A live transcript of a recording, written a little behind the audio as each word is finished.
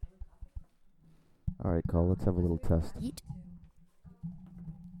All right, Cole, let's have a little test. Yeet.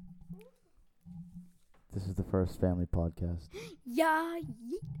 This is the first family podcast. Yeah,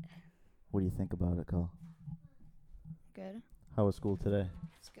 yeet. What do you think about it, Cole? Good. How was school today?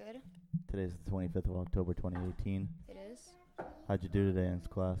 It's good. Today's the 25th of October, 2018. It is. How'd you do today in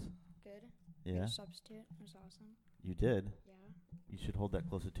class? Good. Yeah? Substitute. It was awesome. You did? Yeah. You should hold that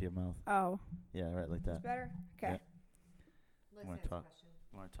closer to your mouth. Oh. Yeah, right like It's that. better? Okay. I want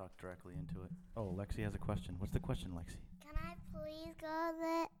to talk directly into it. Oh, Lexi has a question. What's the question, Lexi? Can I please go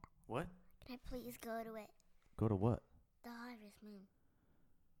to it? What? Can I please go to it? Go to what? The Harvest Moon.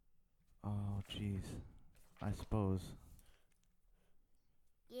 Oh, jeez. I suppose.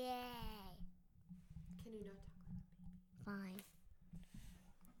 Yay. Can you not talk? Fine.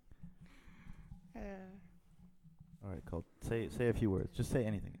 All right, Cole. Say a few words. Just say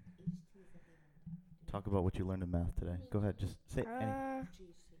anything. Talk about what you learned in math today. Go ahead. Just say anything.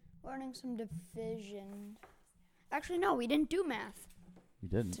 Learning some division. Actually, no, we didn't do math You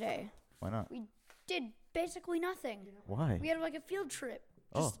didn't. today. Why not? Did basically nothing. Why? We had like a field trip.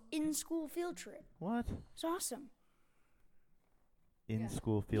 Just in-school field trip. What? It's awesome.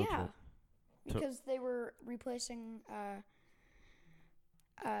 In-school field yeah. trip. So- Because they were replacing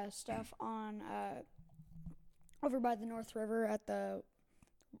stuff on over by the North River at the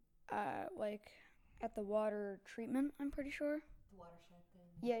at the water treatment, I'm pretty sure. The watershed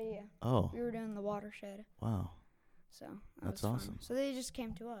thing. Yeah. Oh, We were doing the watershed. wow. So That's was fun. awesome. So they just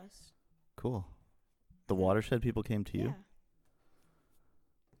came to us. Cool. The watershed people came to you? Yeah.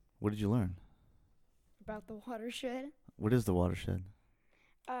 What did you learn? About the watershed. What is the watershed?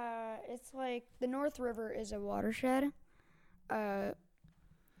 It's like the North River is a watershed.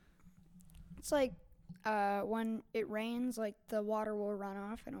 It's like when it rains, like the water will run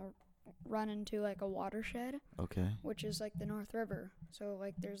off and it'll run into like a watershed, Okay. which is like the North River. So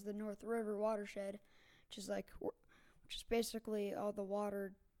like there's the North River watershed, which is like which is basically all the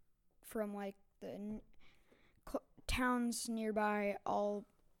water from like the towns nearby.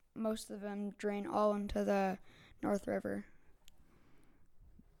 Most of them drain all into the North River.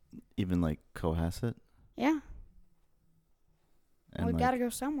 Even like Cohasset? Yeah. And We like, gotta go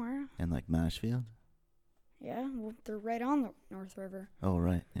somewhere. and like Mashfield? Yeah, well, they're right on the North River. Oh,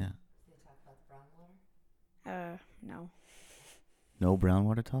 right. Yeah. They talk about the brown water. No. No brown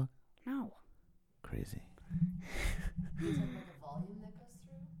water talk? No. Crazy. They talk about the volume that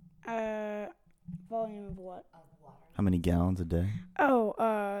goes through Volume of what? of water. How many gallons a day?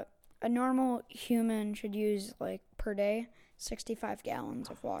 Oh, a normal human should use, like, per day, 65 gallons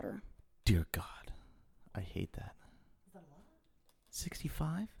of water. Dear God. I hate that. Is that a lot?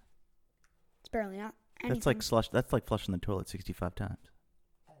 65? It's barely not anything. That's like flushing the toilet 65 times.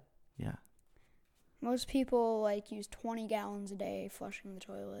 Oh. Yeah. Most people, like, use 20 gallons a day flushing the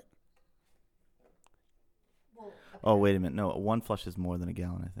toilet. Well, Oh, wait a minute. No, one flush is more than a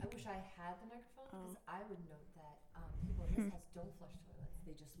gallon, I I think. wish I had the microphone Oh. because I would note that people in this house don't flush toilets.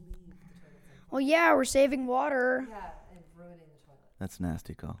 They just leave the toilets unflushed. Well, yeah, we're saving water. Yeah, and ruining the toilet. That's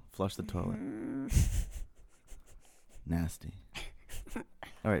nasty, Cole. Flush the toilet. Mm. Nasty.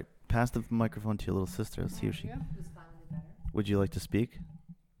 All right. Pass the microphone to your little sister. Let's see if she... Who's finally better? Would you like to speak?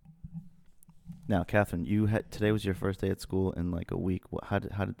 Now, Catherine, today was your first day at school in like a week. How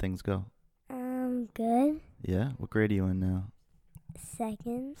did things go? Good. Yeah? What grade are you in now?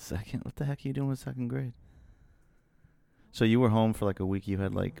 Second. Second? What the heck are you doing with second grade? So you were home for like a week. You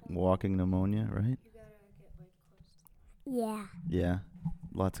had like walking pneumonia, right? Yeah. Yeah.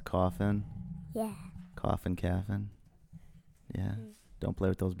 Lots of coughing. Yeah. Coughing, caffing. Yeah. Don't play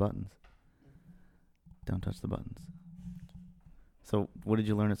with those buttons. Don't touch the buttons. So what did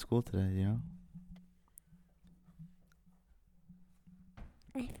you learn at school today, you know?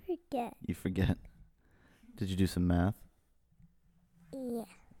 I forget. You forget. Did you do some math? Yeah.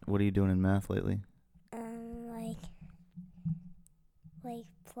 What are you doing in math lately? Like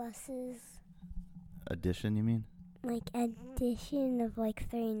pluses. Addition, you mean? Like addition of like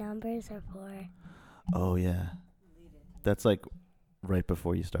 3 numbers or 4. Oh, yeah. That's like right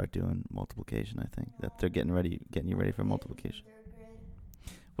before you start doing multiplication, I think. That they're getting you ready for multiplication. Third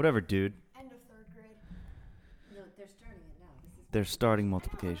grade. Whatever, dude. End of third grade. No, they're starting it now. This is They're starting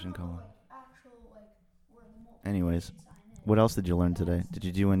multiplication, Colin. Actual, like, where the multiplication Anyways, sign is. what else did you learn today? Did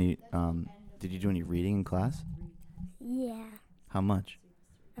you do any reading in class? Yeah. How much?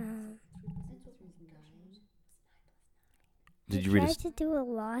 Did you I read tried to do a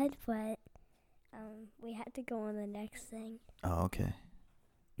lot, but we had to go on the next thing. Oh, okay.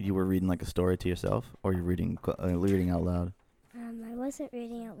 You were reading like a story to yourself, or you're reading out loud? I wasn't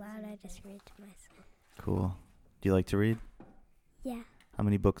reading out loud. I just read to myself. Cool. Do you like to read? Yeah. How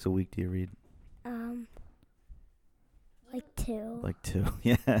many books a week do you read? 2. Like 2.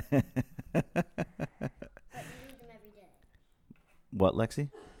 Yeah. But you read them every day. What, Lexi?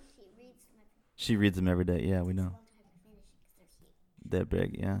 She reads them every day. Yeah, we know. They're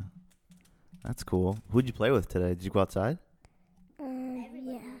big, yeah. That's cool. Who'd you play with today? Did you go outside?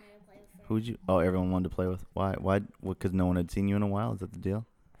 Yeah. Who'd you? Oh, everyone wanted to play with. Why? Why? Because no one had seen you in a while. Is that the deal?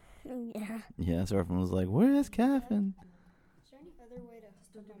 Yeah. Yeah. So everyone was like, "Where's Catherine?" Is there any other way to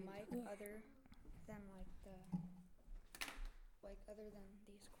hook up a mic other than other than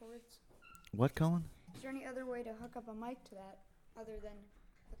these cords? What, Colin? Is there any other way to hook up a mic to that other than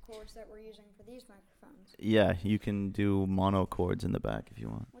the cords that we're using for these microphones? Yeah, you can do mono chords in the back if you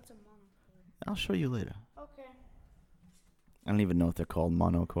want. What's a monocord? I'll show you later. Okay. I don't even know if they're called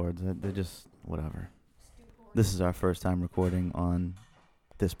mono chords. They're just whatever. This is our first time recording on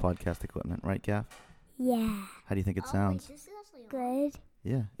this podcast equipment, right, Gaff? Yeah. How do you think it sounds? Good.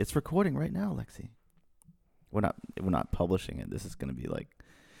 Yeah, it's recording right now, Lexi. We're not publishing it. This is gonna be like,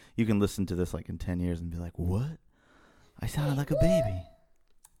 you can listen to this like in 10 years and be like, what? I sounded like a baby.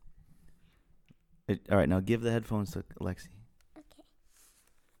 All right, now give the headphones to Lexi. Okay.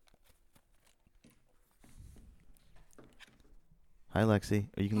 Hi, Lexi.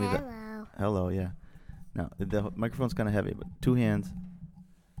 Or you can leave that. Hello. Hello, yeah. Now the microphone's kind of heavy, but 2 hands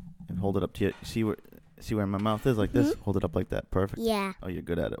and hold it up to you. See where my mouth is like this? Hold it up like that. Perfect. Yeah. Oh, you're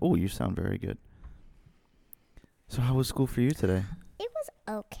good at it. Oh, you sound very good. So how was school for you today? It was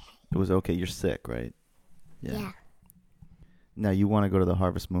okay. It was okay. You're sick, right? Yeah. Now you want to go to the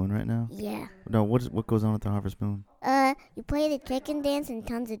Harvest Moon right now? Yeah. No, what goes on at the Harvest Moon? You play the chicken dance and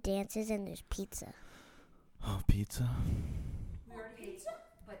tons of dances, and there's pizza. Oh, pizza. We already ate,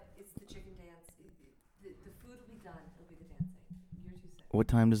 but it's the chicken dance. The food will be done. It'll be the dancing. You're too sick. What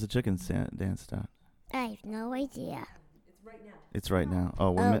time does the chicken dance start? I have no idea. It's right now. It's right now.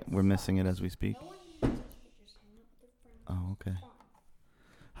 Oh, we're missing it as we speak. Oh, okay.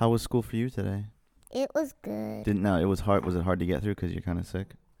 How was school for you today? It was good. It was hard. Was it hard to get through because you're kind of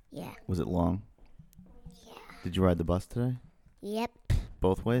sick? Yeah. Was it long? Yeah. Did you ride the bus today? Yep.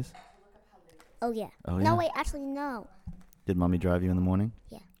 Both ways? Oh, yeah. Oh, yeah. No, wait, actually, no. Did mommy drive you in the morning?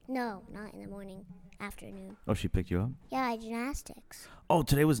 Yeah. No, not in the morning. Afternoon. Oh, she picked you up? Yeah, I gymnastics. Oh,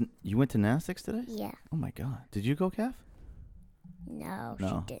 you went to gymnastics today? Yeah. Oh my God. Did you go, Kath? No,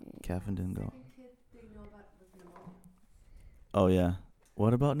 No. she didn't. Catherine didn't go. Second kid they know about was pneumonia. Oh, yeah.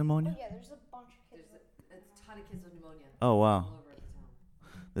 What about pneumonia? Yeah, there's a bunch of kids. There's a ton of kids with pneumonia. Oh, wow. All over the town.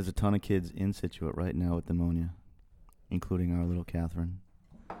 There's a ton of kids in Situate right now with pneumonia, including our little Catherine.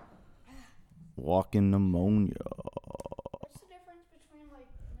 Walking pneumonia. What's the difference between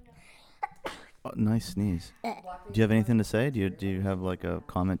Oh, nice sneeze. Do you have anything to say? Do you have like a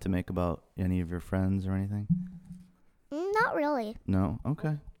comment to make about any of your friends or anything? Not really. No?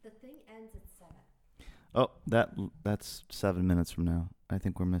 Okay. The thing ends at 7. Oh, that's 7 minutes from now. I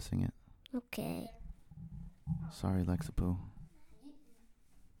think we're missing it. Okay. Sorry, Lexapoo.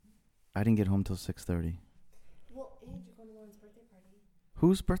 I didn't get home till 6:30. Well, and you're going to Lauren's birthday party.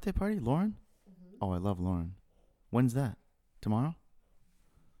 Whose birthday party? Lauren? Mm-hmm. Oh, I love Lauren. When's that? Tomorrow?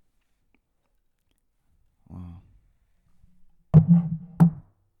 Wow. All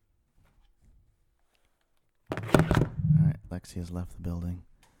right, Lexi has left the building.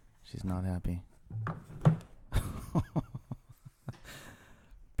 She's not happy.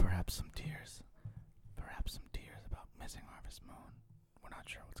 Perhaps some tears. Perhaps some tears about missing Harvest Moon. We're not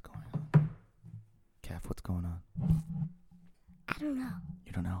sure what's going on. Kath, what's going on? I don't know.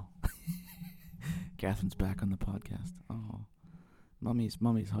 You don't know? Catherine's back on the podcast. Oh. Mummy's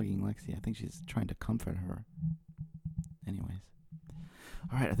hugging Lexi. I think she's trying to comfort her. Anyways.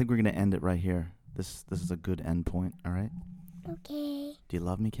 All right, I think we're going to end it right here. This is a good end point, all right? Okay. Do you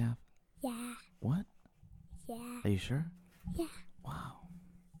love me, Kath? Yeah. What? Yeah. Are you sure? Yeah. Wow.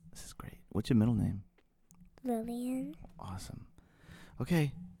 This is great. What's your middle name? Lillian. Awesome.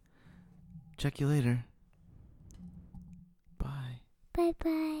 Okay. Check you later. Bye.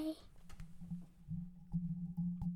 Bye-bye.